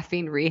into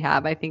caffeine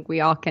rehab. I think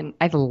we all can.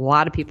 A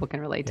lot of people can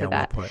relate to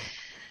that. Well put.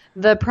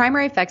 The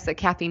primary effects that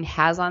caffeine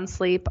has on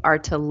sleep are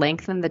to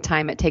lengthen the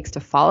time it takes to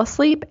fall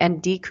asleep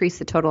and decrease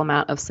the total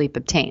amount of sleep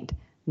obtained.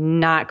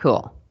 Not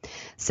cool.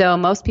 So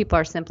most people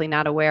are simply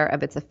not aware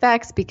of its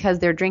effects because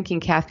they're drinking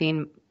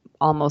caffeine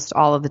almost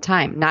all of the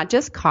time. Not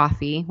just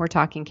coffee. We're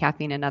talking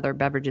caffeine and other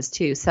beverages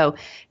too. So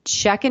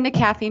check into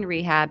caffeine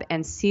rehab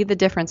and see the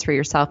difference for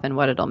yourself and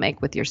what it'll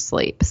make with your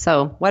sleep.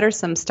 So what are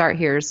some start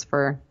here's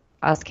for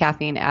us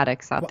caffeine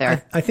addicts out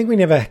there? I think we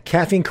need to have a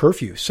caffeine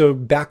curfew. So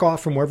back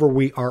off from wherever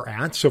we are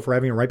at. So if we're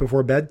having it right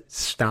before bed,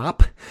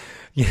 stop.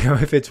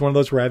 If it's one of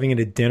those we're having it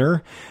at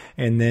dinner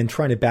and then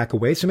trying to back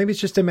away. So maybe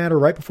it's just a matter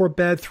right before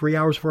bed, 3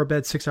 hours before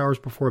bed, 6 hours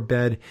before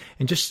bed,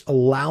 and just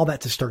allow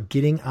that to start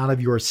getting out of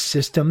your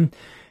system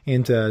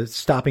and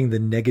stopping the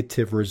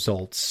negative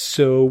results.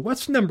 So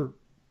what's number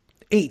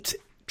 8,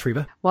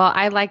 Treva? Well,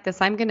 I like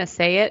this. I'm going to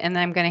say it and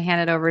then I'm going to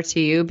hand it over to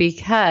you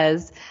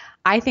because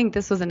I think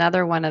this was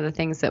another one of the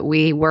things that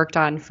we worked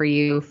on for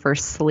you for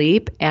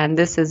sleep. And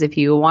this is, if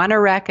you want to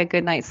wreck a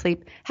good night's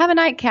sleep, have a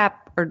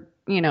nightcap or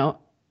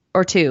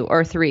 2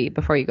 or 3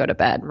 before you go to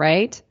bed,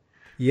 right?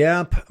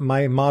 Yep.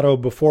 My motto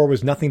before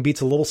was nothing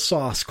beats a little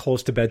sauce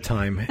close to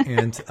bedtime.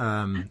 And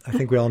I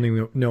think we all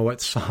know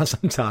what sauce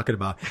I'm talking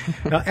about.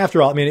 Now,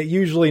 after all, it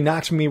usually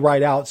knocks me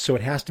right out, so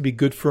it has to be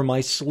good for my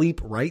sleep,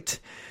 right?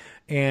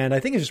 And I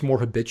think it's just more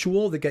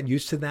habitual. They get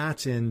used to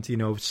that. And,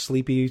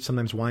 sleepy,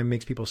 sometimes wine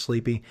makes people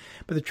sleepy.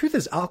 But the truth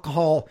is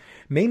alcohol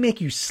may make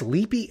you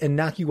sleepy and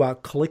knock you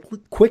out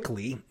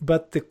quickly,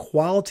 but the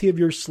quality of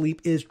your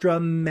sleep is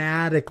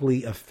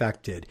dramatically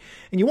affected.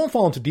 And you won't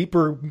fall into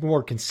deeper,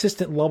 more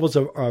consistent levels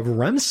of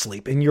REM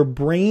sleep. And your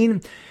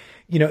brain,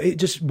 it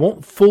just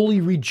won't fully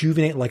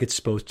rejuvenate like it's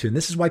supposed to. And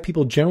this is why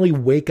people generally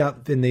wake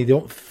up and they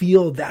don't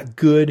feel that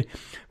good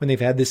when they've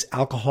had this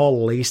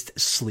alcohol-laced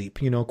sleep.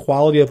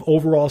 Quality of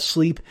overall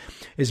sleep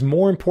is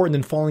more important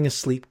than falling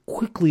asleep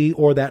quickly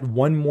or that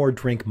one more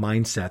drink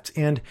mindset.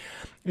 And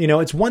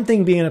it's one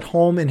thing being at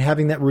home and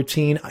having that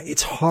routine.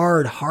 It's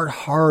hard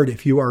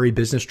if you are a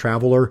business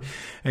traveler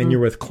and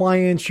you're with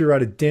clients, you're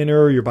at a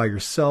dinner, you're by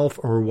yourself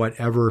or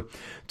whatever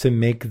to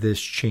make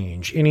this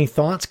change. Any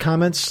thoughts,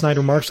 comments,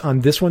 Snyder Marks on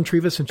this one,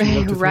 Treva, since you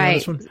looked at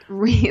right. this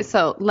one?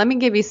 So let me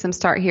give you some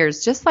start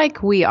here's. Just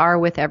like we are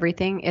with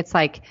everything, it's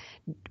like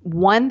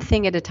one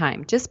thing at a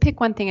time. Just pick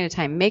one thing at a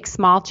time. Make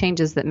small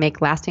changes that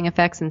make lasting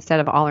effects instead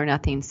of all or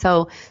nothing.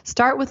 So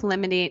start with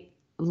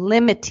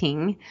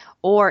limiting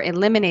or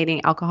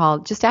eliminating alcohol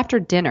just after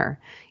dinner.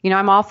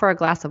 I'm all for a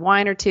glass of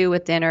wine or 2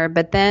 with dinner,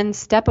 but then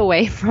step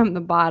away from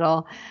the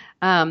bottle.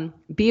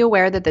 Be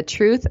aware that the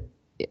truth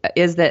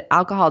is that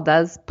alcohol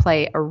does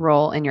play a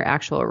role in your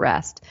actual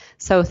rest.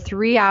 So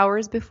 3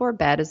 hours before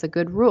bed is a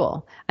good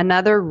rule.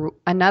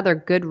 Another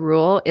good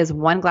rule is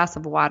 1 glass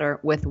of water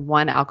with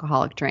 1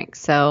 alcoholic drink.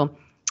 So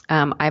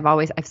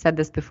I've said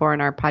this before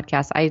in our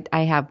podcast. I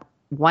have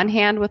one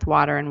hand with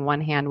water and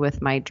one hand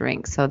with my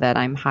drink so that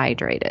I'm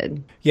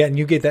hydrated. Yeah, and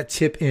you gave that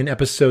tip in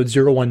episode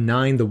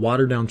 019, the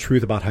watered down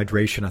truth about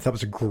hydration. I thought it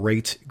was a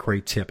great,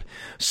 great tip.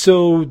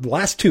 So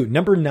last two.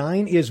 Number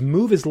 9 is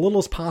move as little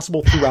as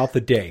possible throughout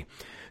the day.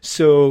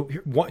 So,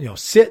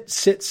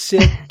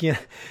 sit,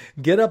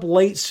 get up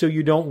late so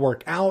you don't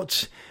work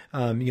out.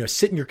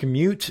 Sit in your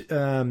commute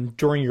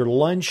during your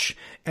lunch,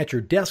 at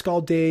your desk all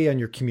day, on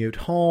your commute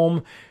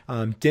home.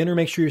 Dinner,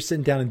 make sure you're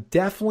sitting down and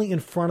definitely in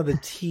front of the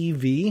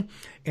TV.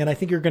 And I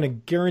think you're going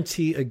to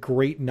guarantee a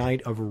great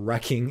night of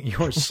wrecking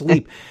your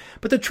sleep.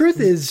 But the truth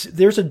is,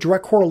 there's a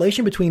direct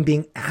correlation between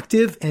being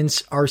active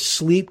and our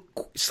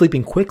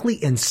sleeping quickly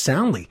and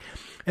soundly.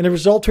 And the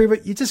result,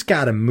 Treva, you just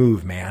got to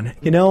move, man.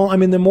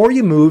 The more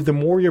you move, the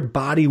more your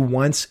body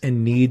wants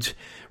and needs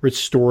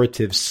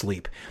restorative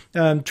sleep.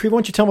 Treva, why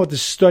don't you tell me about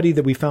this study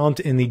that we found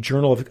in the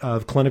Journal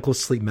of Clinical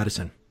Sleep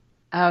Medicine?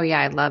 Oh, yeah,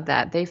 I love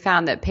that. They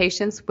found that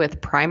patients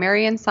with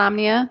primary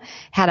insomnia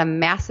had a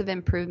massive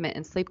improvement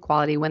in sleep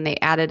quality when they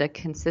added a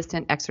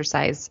consistent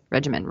exercise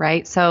regimen,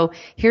 right? So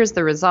here's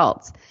the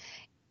results.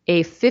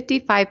 A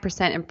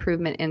 55%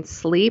 improvement in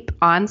sleep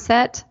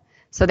onset,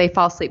 so they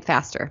fall asleep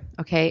faster,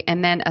 okay?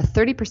 And then a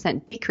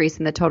 30% decrease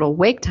in the total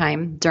wake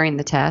time during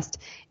the test,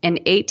 an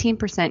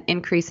 18%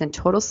 increase in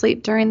total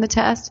sleep during the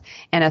test,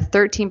 and a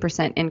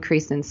 13%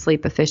 increase in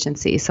sleep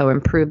efficiency, so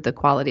improve the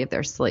quality of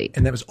their sleep.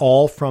 And that was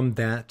all from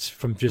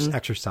just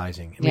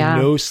exercising.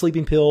 No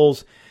sleeping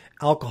pills,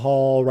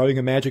 alcohol, rubbing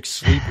a magic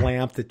sleep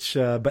lamp,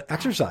 but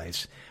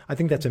exercise. I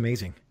think that's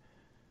amazing.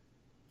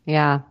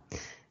 Yeah.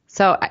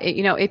 So,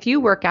 if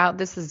you work out,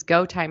 this is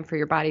go time for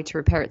your body to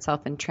repair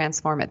itself and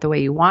transform it the way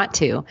you want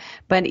to.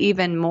 But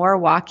even more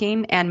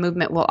walking and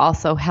movement will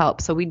also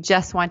help. So we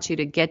just want you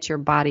to get your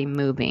body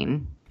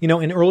moving.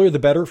 And earlier the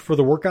better for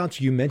the workouts.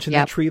 You mentioned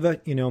that,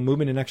 Treva.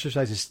 Movement and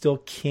exercise is still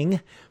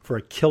king for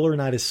a killer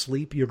night of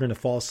sleep. You're going to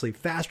fall asleep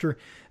faster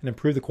and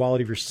improve the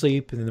quality of your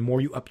sleep. And then the more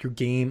you up your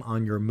game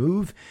on your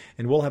move,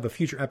 and we'll have a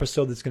future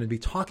episode that's going to be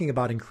talking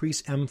about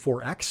Increase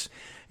M4X.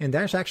 And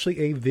that's actually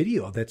a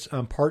video that's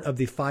part of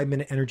the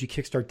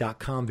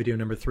 5MinuteEnergyKickstart.com video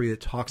number 3 that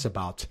talks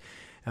about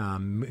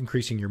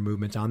increasing your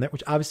movement on that,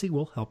 which obviously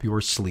will help your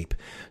sleep.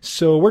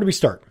 So where do we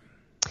start?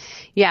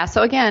 Yeah.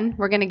 So again,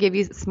 we're going to give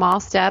you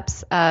small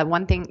steps.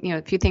 One thing,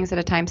 a few things at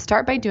a time.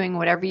 Start by doing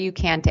whatever you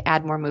can to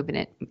add more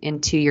movement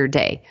into your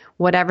day,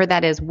 whatever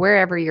that is,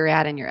 wherever you're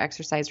at in your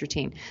exercise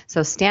routine.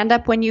 So stand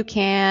up when you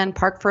can,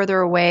 park further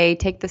away,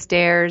 take the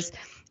stairs,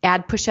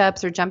 add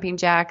push-ups or jumping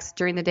jacks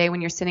during the day when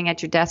you're sitting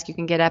at your desk. You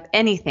can get up,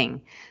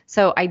 anything.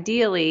 So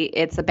ideally,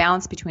 it's a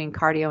balance between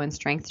cardio and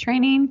strength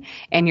training,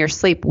 and your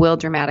sleep will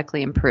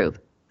dramatically improve.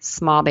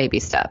 Small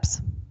baby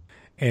steps.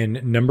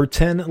 And number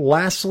 10,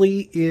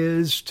 lastly,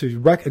 is to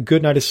wreck a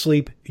good night of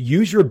sleep.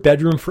 Use your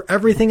bedroom for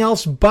everything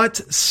else but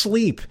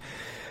sleep.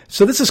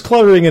 So this is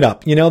cluttering it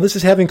up. This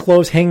is having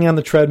clothes hanging on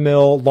the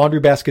treadmill, laundry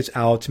baskets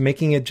out,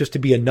 making it just to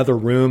be another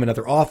room,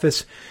 another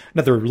office,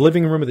 another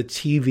living room with a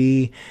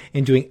TV,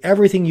 and doing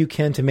everything you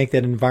can to make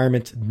that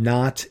environment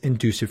not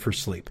conducive for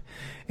sleep.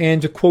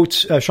 And to quote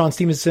Sean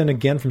Stevenson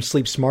again from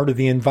Sleep Smarter,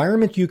 the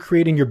environment you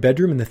create in your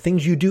bedroom and the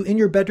things you do in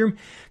your bedroom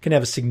can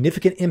have a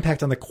significant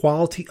impact on the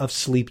quality of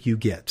sleep you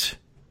get.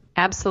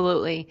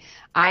 Absolutely.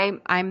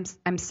 I'm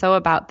so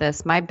about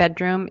this. My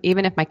bedroom,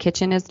 even if my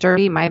kitchen is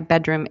dirty, my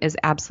bedroom is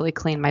absolutely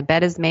clean. My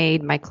bed is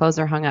made. My clothes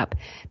are hung up.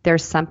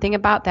 There's something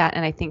about that,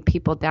 and I think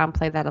people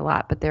downplay that a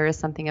lot, but there is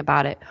something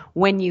about it.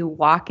 When you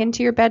walk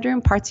into your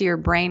bedroom, parts of your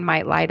brain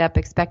might light up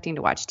expecting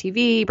to watch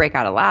TV, break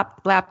out a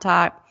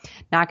laptop,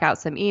 knock out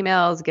some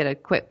emails, get a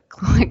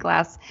quick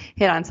last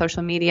hit on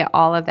social media,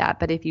 all of that.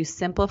 But if you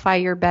simplify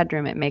your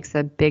bedroom, it makes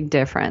a big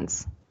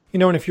difference.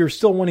 And if you're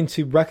still wanting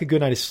to wreck a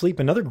good night of sleep,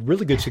 another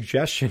really good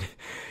suggestion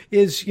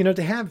is,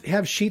 to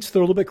have sheets that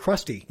are a little bit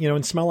crusty,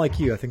 and smell like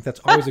you. I think that's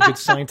always a good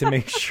sign to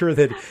make sure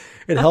that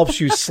it helps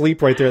you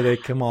sleep right there. They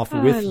come off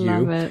with you.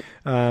 Love it.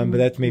 But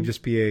that may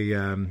just be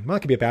it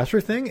could be a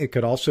bachelor thing. It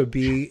could also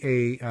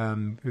be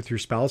with your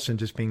spouse and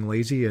just being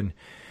lazy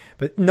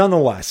but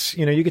nonetheless,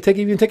 you could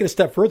even take it a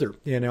step further.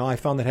 I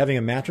found that having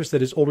a mattress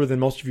that is older than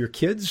most of your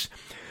kids,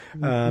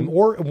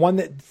 or one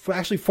that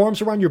actually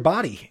forms around your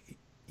body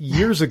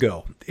years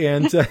ago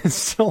and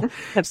still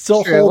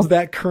holds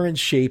that current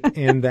shape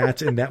and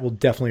that will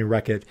definitely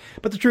wreck it.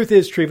 But the truth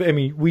is,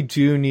 Treva, we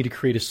do need to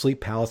create a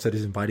sleep palace that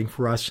is inviting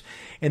for us.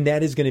 And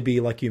that is going to be,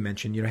 like you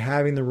mentioned,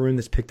 having the room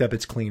that's picked up,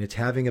 it's clean. It's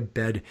having a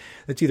bed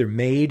that's either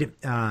made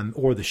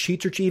or the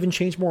sheets are even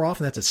changed more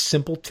often. That's a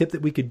simple tip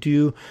that we could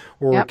do,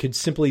 or it could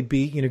simply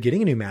be,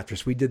 getting a new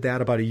mattress. We did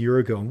that about a year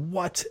ago. And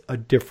what a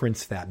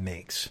difference that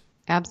makes.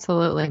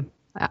 Absolutely.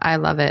 I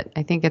love it.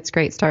 I think it's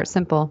great. Start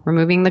simple.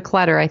 Removing the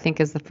clutter, I think,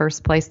 is the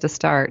first place to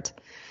start.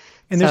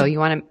 And so you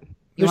want to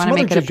make it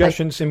other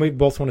suggestions, and we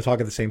both want to talk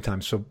at the same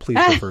time. So please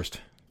go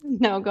first.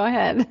 No, go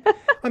ahead.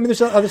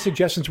 There's other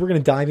suggestions. We're going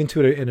to dive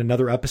into it in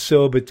another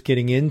episode, but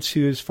getting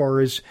into as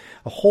far as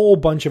a whole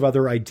bunch of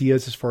other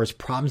ideas as far as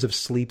problems of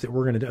sleep that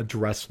we're going to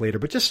address later.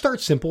 But just start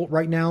simple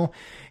right now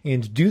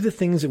and do the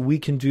things that we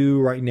can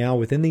do right now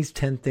within these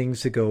 10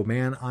 things to go,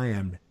 man, I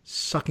am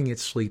sucking at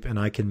sleep, and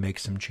I can make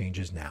some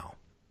changes now.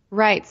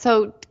 Right.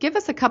 So give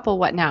us a couple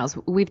what nows.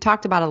 We've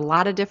talked about a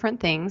lot of different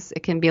things.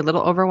 It can be a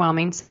little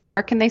overwhelming. So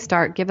where can they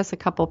start? Give us a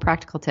couple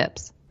practical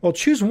tips. Well,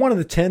 choose one of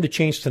the 10 to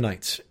change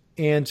tonight.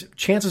 And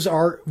chances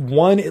are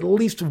at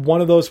least one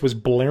of those was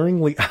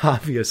blaringly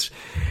obvious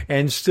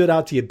and stood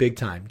out to you big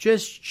time.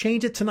 Just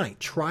change it tonight.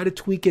 Try to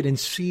tweak it and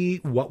see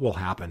what will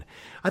happen.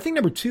 I think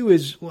number 2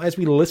 is, as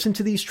we listen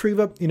to these,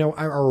 Treva,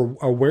 our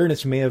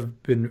awareness may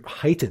have been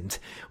heightened.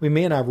 We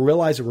may not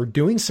realize that we're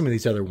doing some of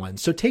these other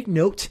ones. So take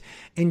note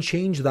and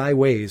change thy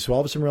ways. So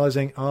all of a sudden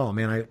realizing, oh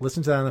man, I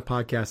listened to that on the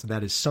podcast, and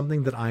that is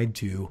something that I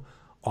do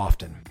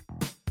often.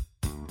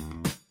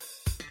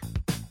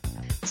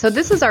 So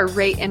this is our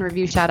rate and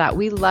review shout out.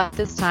 We love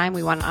this time.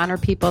 We want to honor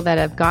people that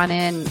have gone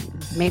in,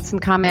 made some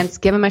comments,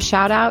 give them a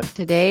shout out.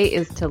 Today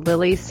is to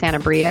Lily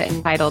Sanabria,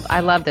 entitled, I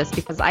love this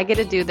because I get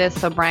to do this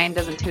so Brian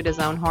doesn't toot his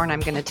own horn.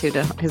 I'm going to toot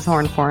his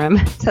horn for him.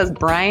 It says,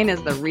 Brian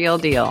is the real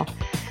deal.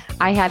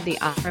 I had the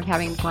honor of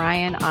having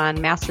Brian on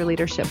Master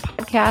Leadership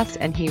Podcast,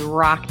 and he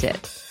rocked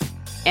it.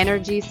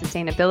 Energy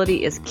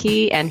sustainability is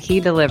key, and he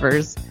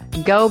delivers.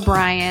 Go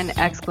Brian! !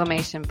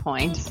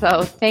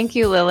 So thank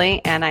you,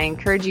 Lily, and I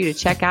encourage you to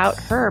check out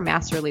her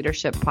Master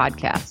Leadership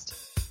Podcast.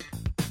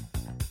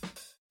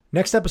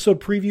 Next episode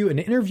preview, an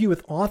interview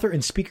with author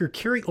and speaker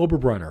Carrie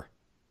Oberbrunner.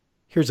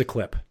 Here's a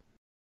clip.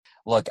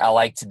 Look, I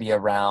like to be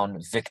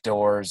around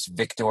victors.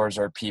 Victors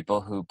are people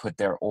who put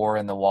their oar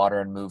in the water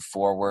and move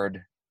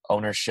forward.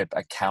 Ownership,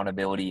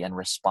 accountability, and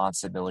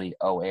responsibility,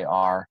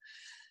 OAR.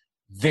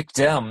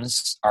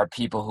 Victims are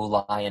people who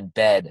lie in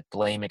bed,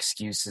 blame,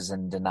 excuses,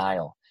 and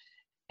denial.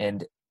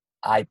 And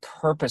I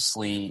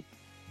purposely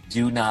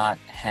do not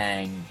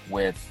hang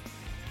with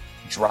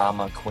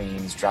drama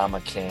queens,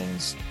 drama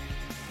kings.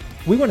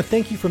 We want to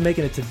thank you for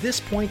making it to this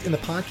point in the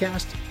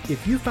podcast.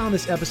 If you found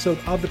this episode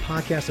of the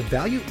podcast of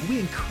value, we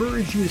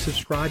encourage you to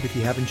subscribe if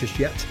you haven't just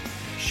yet.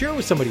 Share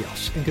with somebody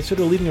else and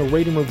consider leaving a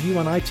rating review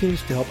on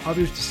iTunes to help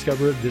others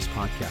discover this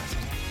podcast.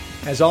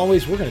 As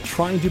always, we're going to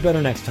try and do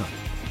better next time.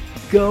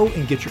 Go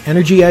and get your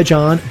energy edge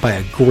on by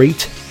a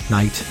great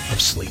night of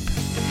sleep.